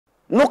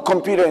No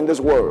computer in this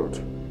world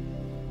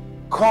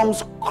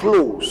comes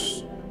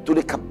close to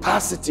the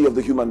capacity of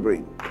the human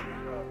brain.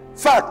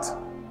 Fact.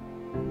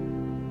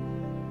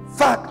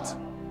 Fact.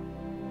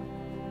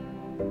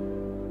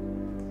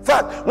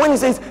 Fact. When he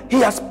says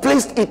he has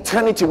placed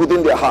eternity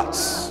within their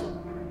hearts,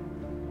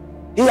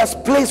 he has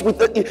placed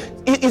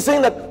he's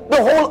saying that the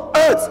whole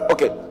earth.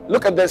 Okay,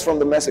 look at this from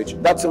the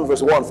Message. That's in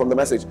verse 1 from the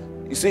Message.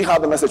 You see how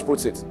the Message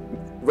puts it?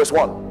 Verse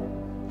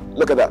 1.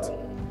 Look at that.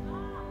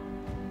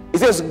 It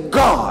says,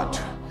 God,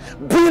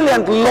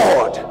 brilliant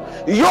Lord,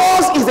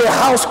 yours is a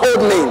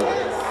household name.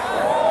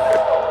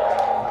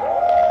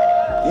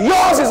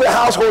 Yours is a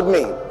household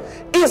name.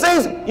 It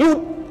says,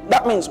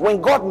 that means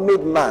when God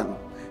made man,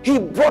 he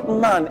brought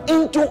man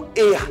into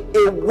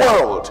a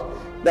world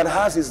that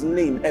has his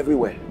name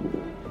everywhere,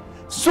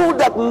 so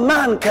that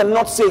man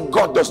cannot say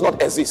God does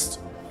not exist.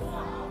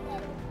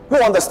 Who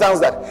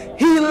understands that?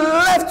 He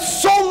left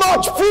so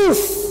much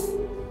proof.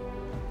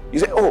 You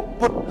say, oh,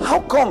 but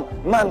how come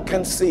man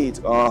can see it?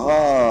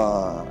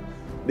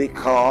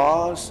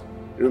 Because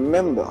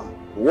remember,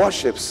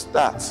 worship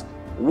starts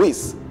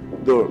with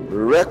the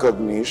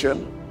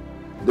recognition,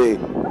 the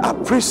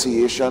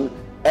appreciation,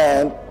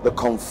 and the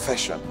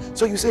confession.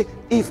 So you say,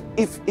 if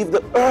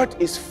the earth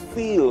is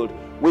filled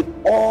with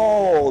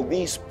all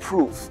these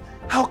proofs,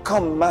 how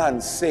come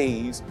man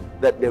says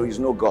that there is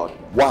no God?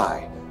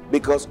 Why?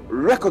 Because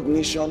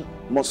recognition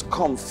must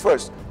come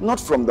first, not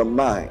from the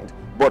mind,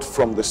 but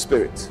from the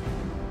spirit.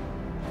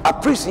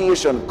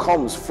 Appreciation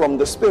comes from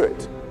the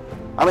spirit.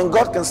 I mean,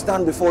 God can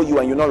stand before you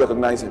and you not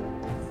recognize him.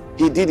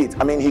 He did it.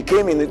 I mean, he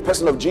came in the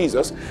person of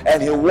Jesus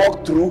and he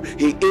walked through,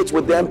 he ate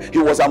with them, he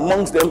was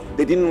amongst them.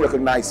 They didn't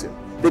recognize him.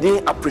 They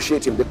didn't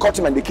appreciate him. They caught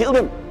him and they killed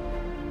him.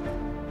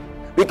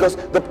 Because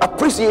the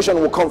appreciation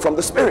will come from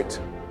the spirit.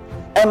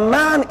 And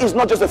man is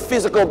not just a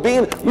physical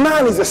being,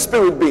 man is a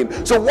spirit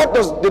being. So what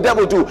does the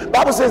devil do? The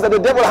Bible says that the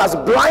devil has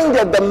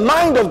blinded the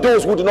mind of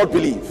those who do not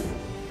believe.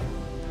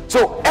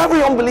 So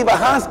every unbeliever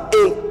has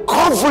a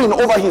covering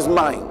over his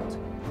mind.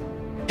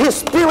 His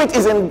spirit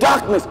is in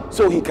darkness,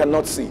 so he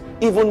cannot see,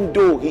 even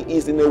though he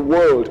is in a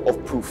world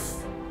of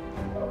proof.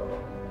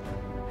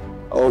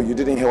 Oh, you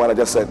didn't hear what I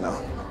just said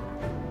now.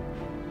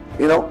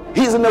 You know,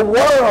 he's in a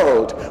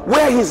world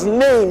where his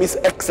name is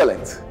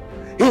excellent.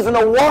 He's in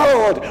a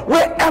world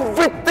where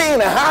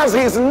everything has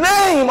his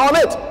name on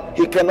it.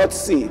 He cannot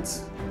see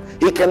it.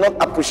 He cannot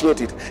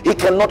appreciate it. He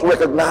cannot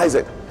recognize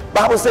it.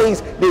 Bible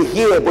says they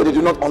hear but they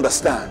do not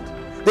understand.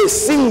 They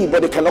see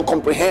but they cannot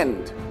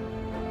comprehend.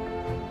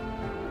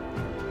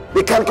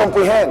 They can't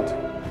comprehend.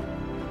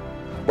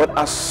 But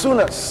as soon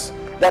as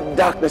that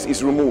darkness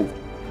is removed,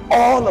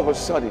 all of a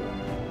sudden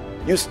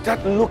you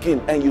start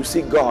looking and you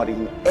see God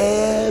in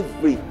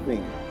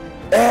everything.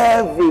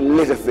 Every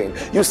little thing.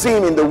 You see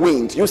him in the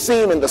wind, you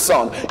see him in the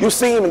sun, you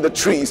see him in the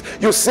trees,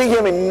 you see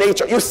him in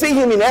nature, you see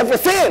him in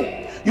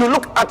everything. You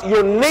look at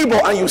your neighbor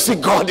and you see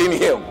God in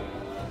him.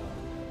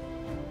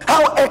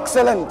 How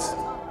excellent!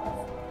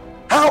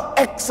 How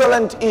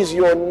excellent is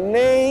your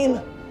name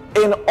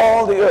in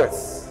all the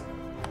earth.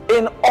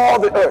 In all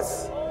the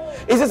earth.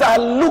 It says, I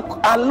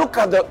look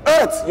at the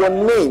earth, your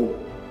name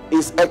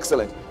is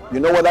excellent. You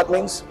know what that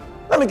means?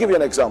 Let me give you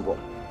an example.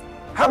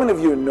 How many of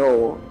you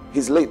know,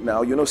 he's late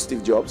now, you know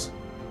Steve Jobs?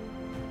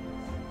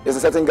 There's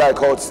a certain guy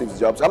called Steve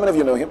Jobs. How many of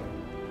you know him?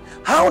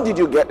 How did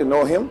you get to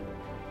know him?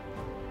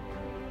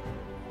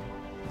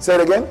 Say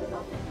it again.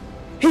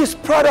 His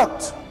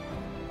product.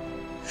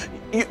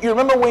 You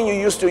remember when you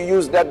used to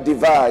use that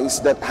device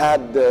that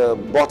had the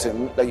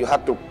button that you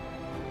had to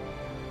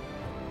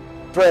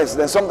press,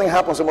 then something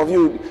happened. Some of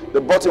you,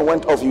 the button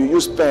went off, you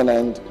used pen,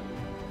 and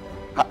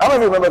how many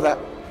of you remember that?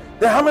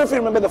 Then how many of you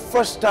remember the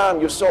first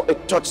time you saw a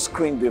touch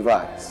screen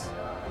device?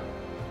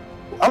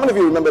 How many of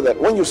you remember that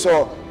when you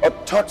saw a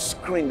touch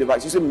screen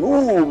device, you said,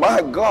 "Oh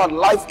my God,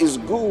 life is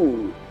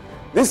good.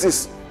 This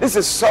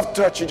is soft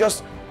touch.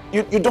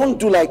 You don't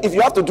do like, if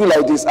you have to do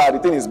like this, the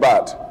thing is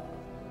bad."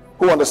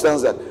 Who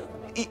understands that?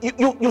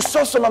 You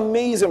saw some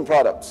amazing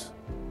products.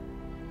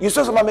 You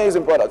saw some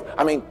amazing products.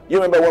 I mean,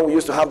 you remember when we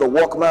used to have the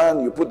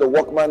Walkman, you put the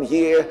Walkman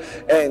here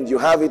and you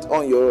have it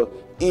on your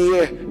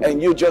ear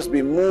and you just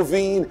be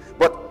moving,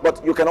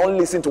 but you can only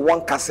listen to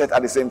one cassette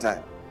at the same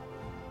time.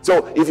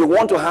 So if you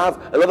want to have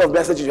a lot of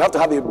messages, you have to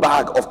have a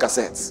bag of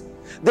cassettes.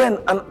 Then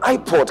an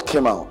iPod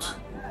came out.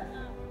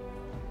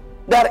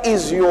 That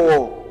is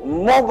your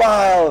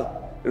mobile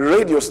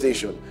radio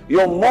station,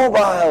 your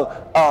mobile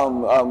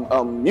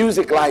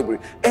music library,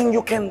 and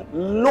you can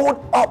load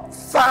up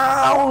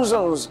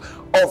thousands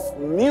of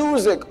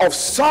music, of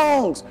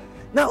songs.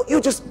 Now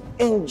you're just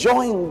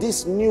enjoying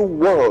this new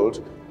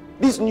world,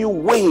 this new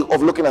way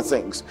of looking at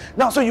things.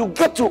 Now, so you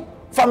get to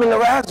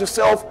familiarize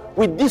yourself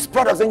with these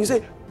products and you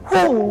say,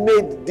 who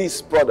made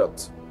this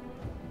product?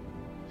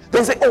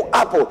 They say, oh,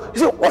 Apple.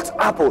 You say, what's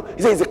Apple?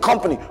 You say, it's a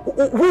company.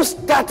 Who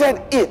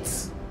started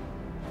it?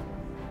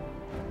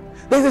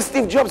 There's a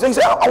Steve Jobs, and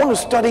you say, I want to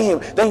study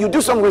him. Then you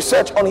do some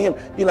research on him.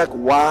 You're like,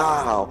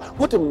 wow,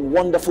 what a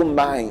wonderful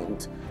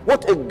mind.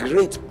 What a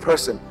great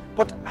person.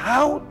 But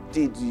how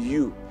did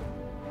you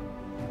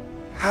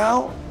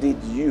how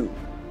did you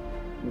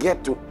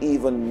get to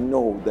even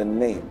know the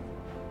name?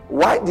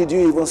 Why did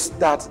you even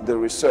start the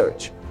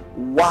research?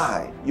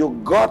 Why?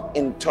 You got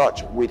in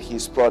touch with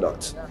his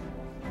product.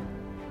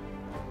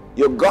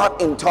 You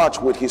got in touch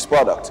with his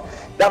product.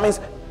 That means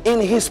in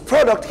his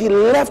product, he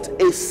left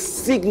a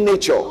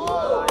signature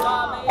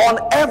on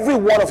every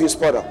one of his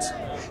products.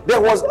 There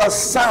was a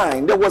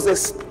sign, there was a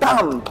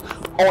stamp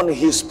on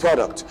his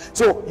product.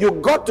 So you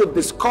got to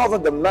discover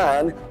the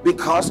man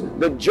because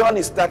the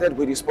journey started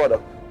with his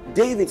product.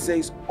 David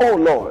says, "Oh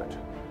Lord,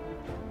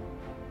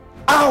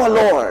 our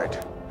Lord,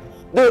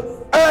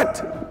 the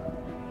earth."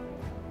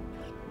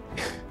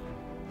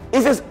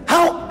 He says,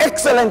 "How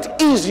excellent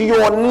is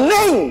your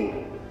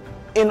name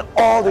in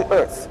all the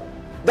earth."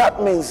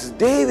 That means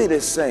David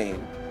is saying,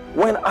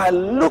 when I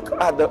look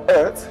at the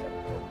earth,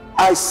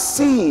 I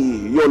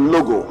see your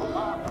logo.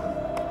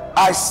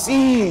 I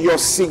see your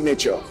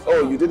signature.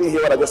 Oh, you didn't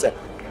hear what I just said.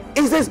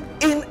 He says,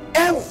 in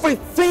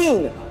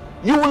everything,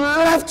 you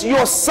left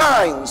your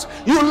signs,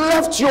 you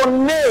left your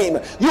name,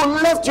 you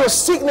left your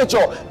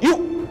signature.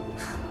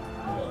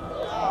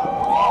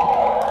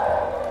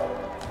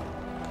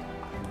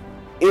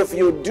 If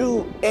you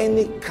do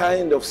any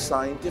kind of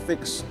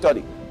scientific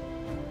study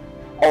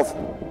of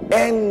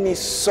any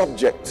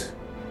subject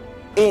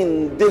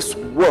in this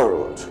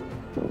world,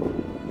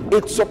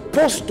 it's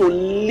supposed to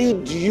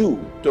lead you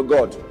to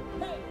God.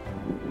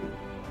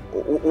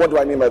 What do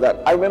I mean by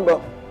that? I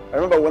remember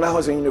when I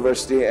was in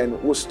university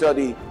and we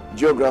study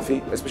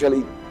geography,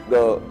 especially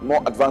the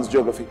more advanced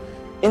geography.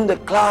 In the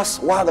class,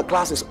 while the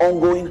class is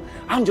ongoing,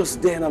 I'm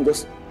just there and I'm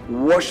just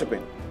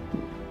worshiping.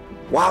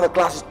 While the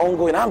class is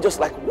ongoing, I'm just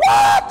like,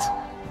 what?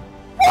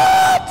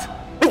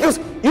 Because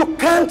you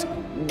can't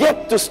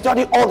get to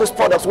study all these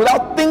products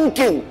without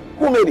thinking,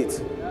 who made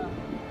it?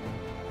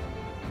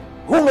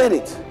 Who made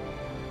it?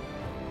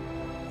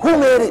 Who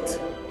made it?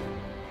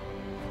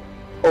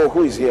 Oh,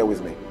 who is here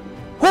with me?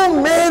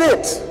 Who made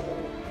it?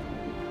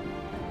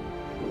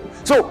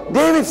 So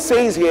David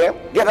says here,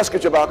 get that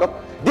scripture back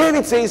up.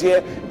 David says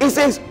here, he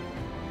says,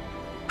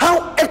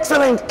 how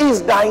excellent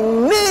is thy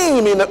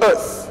name in the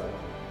earth.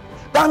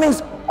 That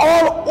means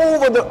all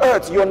over the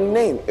earth, your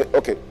name.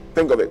 Okay,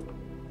 think of it.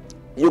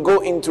 You go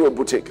into a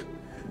boutique.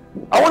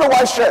 I want a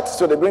white shirt,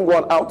 so they bring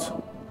one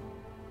out.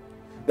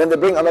 Then they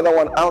bring another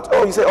one out.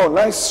 Oh, you say, oh,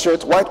 nice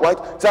shirt, white.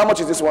 So how much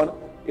is this one?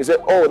 You say,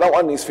 oh, that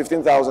one is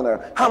 15,000.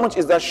 How much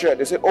is that shirt?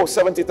 They say, oh,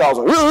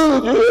 70,000. He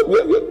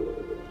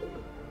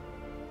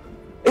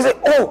said,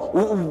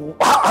 oh,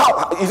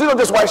 how? Is it not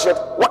this white shirt?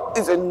 What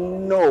is it?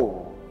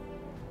 No.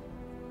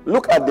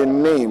 Look at the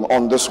name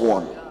on this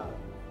one.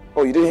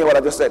 Oh, you didn't hear what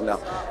I just said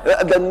now.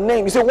 The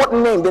name. You say, what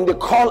name? Then they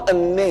call a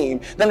name.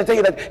 Then they tell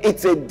you that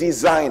it's a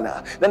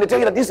designer. Then they tell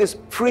you that this is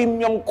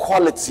premium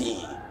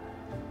quality.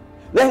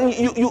 Then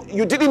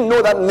you didn't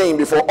know that name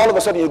before. All of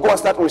a sudden you go and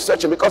start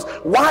researching, because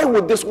why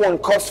would this one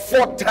cost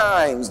 4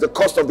 times the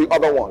cost of the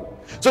other one?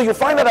 So you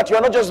find out that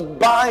you're not just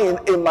buying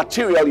a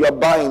material, you're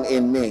buying a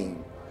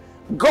name.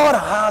 God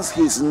has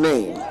his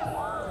name.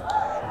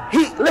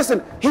 He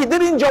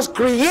didn't just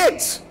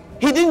create.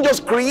 He didn't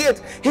just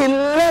create. He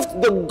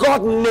left the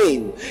God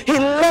name. He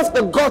left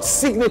the God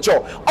signature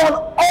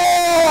on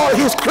all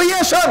his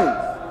creation.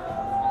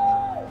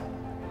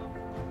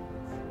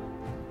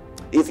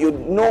 If you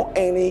know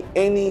any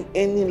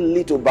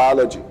little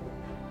biology,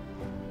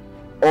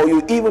 or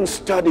you even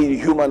study the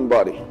human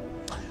body,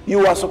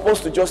 you are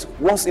supposed to just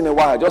once in a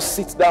while just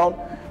sit down,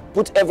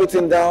 put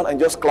everything down, and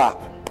just clap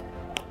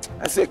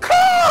and say,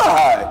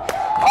 "Kai!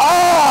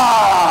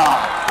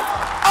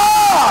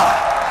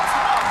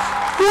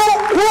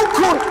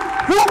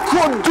 Who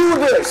could do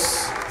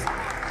this?"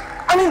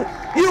 I mean,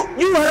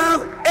 you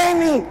have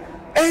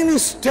any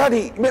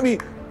study, maybe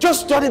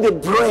just study the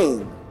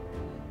brain,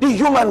 the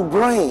human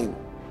brain.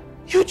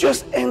 You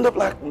just end up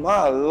like,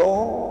 my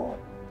Lord.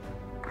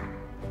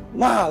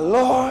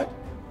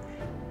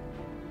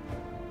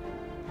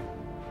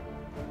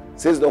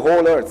 Says the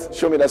whole earth.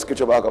 Show me that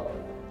scripture back up.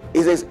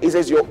 It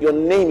says your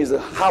name is a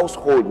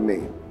household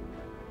name.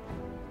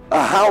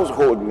 A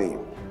household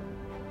name.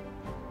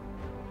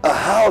 A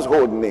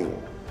household name.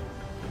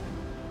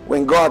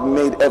 When God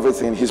made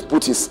everything, He's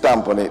put His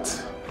stamp on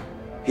it.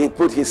 He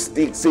put His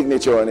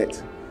signature on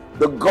it.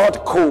 The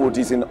God code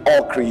is in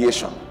all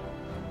creation.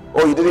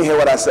 Oh, you didn't hear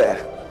what I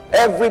said?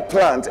 Every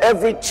plant,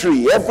 every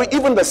tree,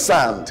 even the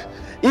sand,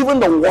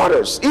 even the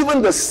waters,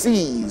 even the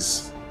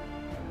seas,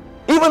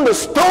 even the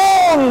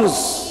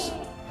stones.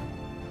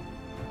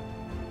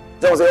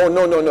 They will say, oh,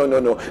 no.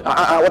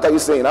 What are you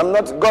saying?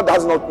 God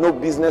has no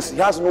business. He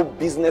has no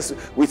business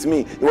with me.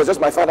 It was just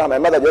my father and my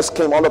mother just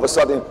came all of a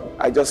sudden.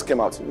 I just came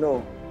out.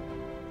 No.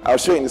 I'll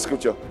show you in the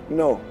scripture.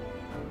 No.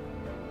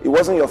 It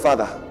wasn't your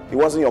father. It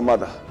wasn't your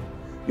mother.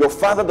 Your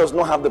father does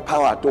not have the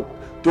power to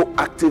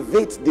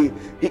activate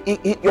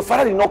your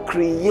father did not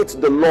create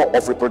the law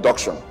of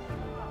reproduction.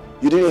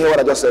 You didn't hear what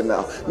I just said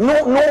now.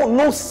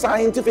 No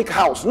scientific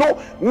house. No,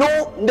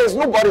 there's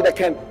nobody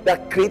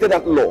that created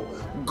that law.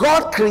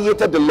 God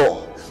created the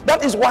law.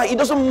 That is why it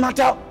doesn't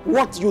matter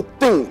what you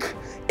think.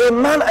 A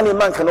man and a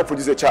man cannot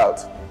produce a child.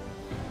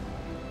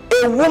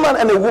 A woman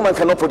and a woman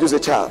cannot produce a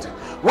child.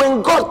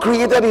 When God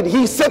created it,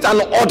 he set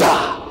an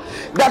order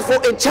that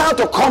for a child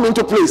to come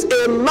into place,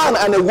 a man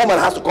and a woman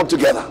has to come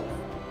together.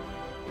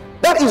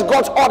 That is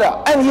God's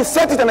order, and he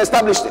set it and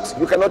established it.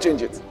 You cannot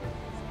change it.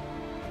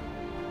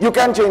 You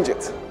can't change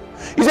it.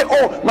 You say,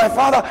 oh, my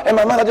father and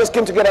my mother just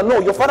came together. No,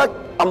 your father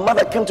and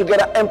mother came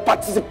together and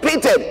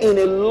participated in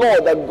a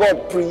law that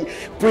God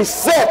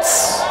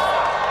presets.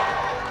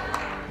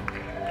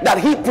 That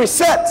he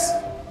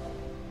presets.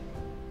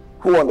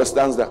 Who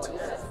understands that?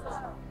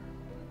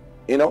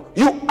 You know,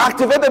 you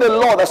activated a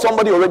law that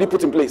somebody already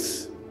put in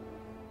place.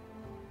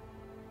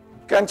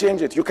 You can't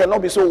change it. You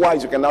cannot be so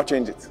wise you can now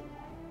change it.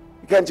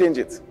 You can't change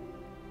it.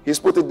 He's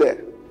put it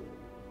there.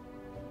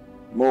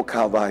 Mo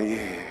Calvary.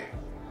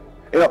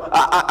 You know,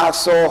 I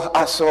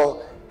saw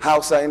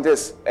Hausa in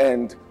this,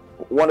 and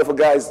wonderful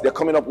guys, they're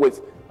coming up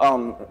with,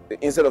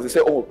 instead of, they say,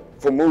 oh,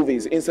 for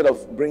movies, instead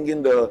of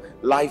bringing the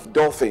live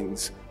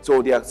dolphins,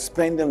 so they are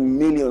spending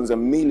millions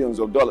and millions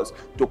of dollars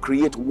to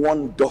create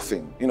one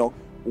dolphin, you know,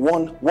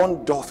 one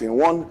dolphin,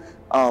 one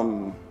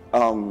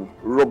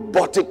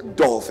robotic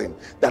dolphin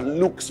that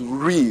looks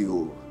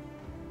real.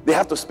 They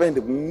have to spend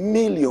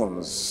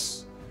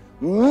millions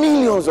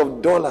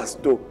of dollars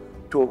to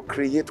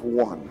create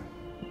one.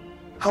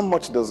 How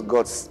much does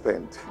God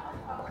spend?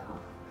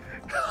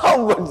 How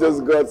much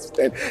does God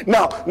spend?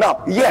 Now,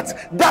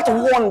 yet that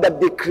one that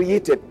they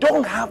created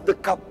don't have the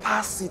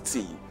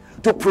capacity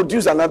to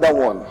produce another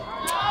one.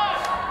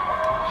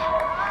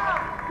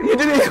 You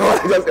didn't hear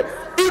what I just said.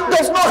 It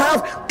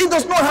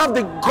does not have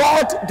the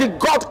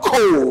God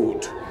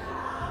code.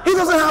 It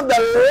doesn't have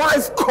the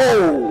life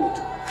code.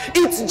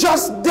 It's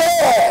just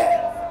there.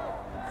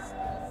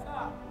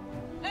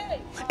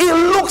 It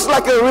looks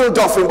like a real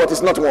dolphin, but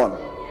it's not one.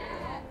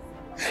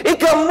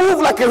 It can move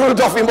like a real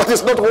dolphin, but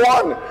it's not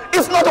one.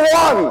 It's not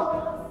one.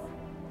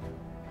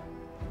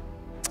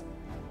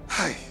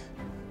 Hi.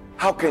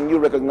 How can you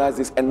recognize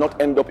this and not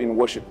end up in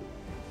worship?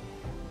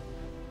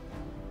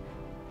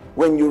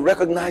 When you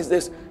recognize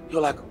this,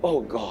 you're like,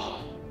 oh God,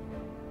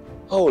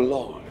 oh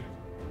Lord,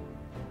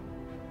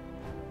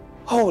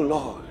 oh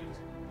Lord.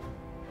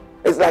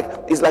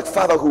 It's like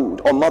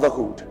fatherhood or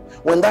motherhood.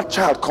 When that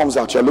child comes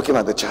out, you're looking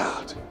at the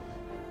child.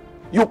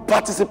 You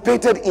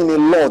participated in a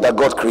law that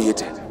God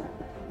created.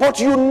 But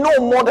you know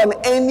more than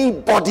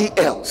anybody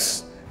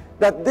else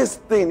that this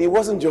thing, it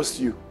wasn't just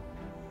you.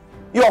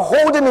 You're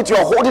holding it,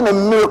 you're holding a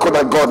miracle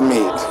that God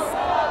made.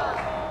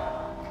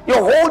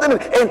 You're holding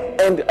it.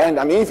 And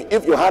I mean,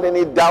 if you had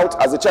any doubt,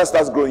 as the child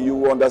starts growing, you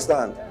will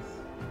understand.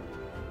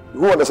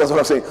 Who understands what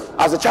I'm saying?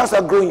 As the child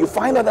starts growing, you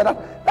find out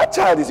that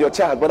child is your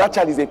child, but that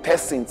child is a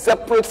person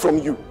separate from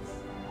you,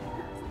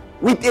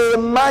 with a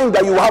mind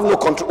that you have no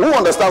control. Who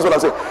understands what I'm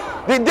saying?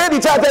 The day the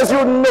child tells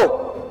you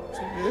no,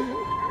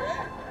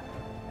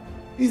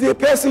 he's a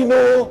person,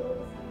 no.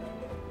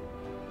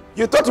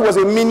 You thought it was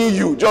a mini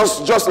you,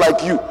 just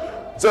like you.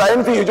 So that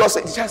anything you just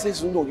say, the child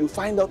says no. You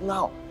find out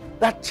now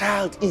that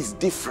child is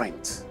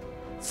different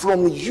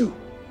from you.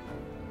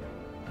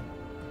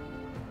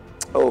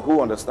 Oh,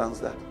 who understands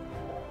that?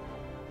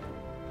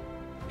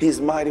 His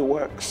mighty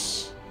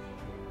works.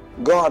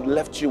 God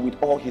left you with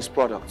all his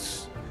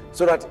products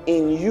so that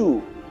in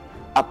you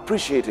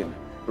appreciating,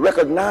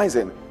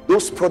 recognizing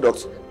those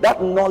products,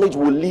 that knowledge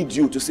will lead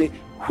you to say,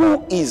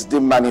 who is the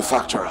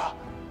manufacturer?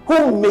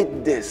 Who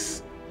made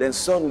this? Then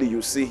suddenly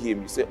you see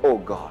him, you say, oh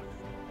God,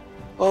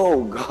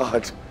 oh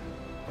God,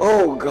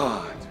 oh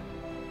God.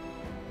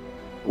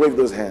 Wave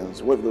those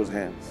hands, wave those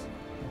hands.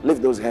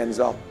 Lift those hands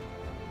up.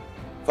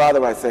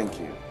 Father, I thank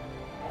you.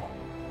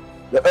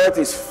 The earth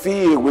is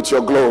filled with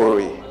your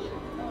glory.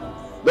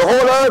 The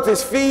whole earth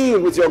is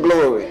filled with your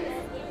glory.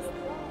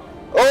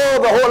 Oh,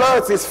 the whole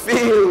earth is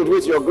filled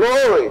with your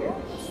glory.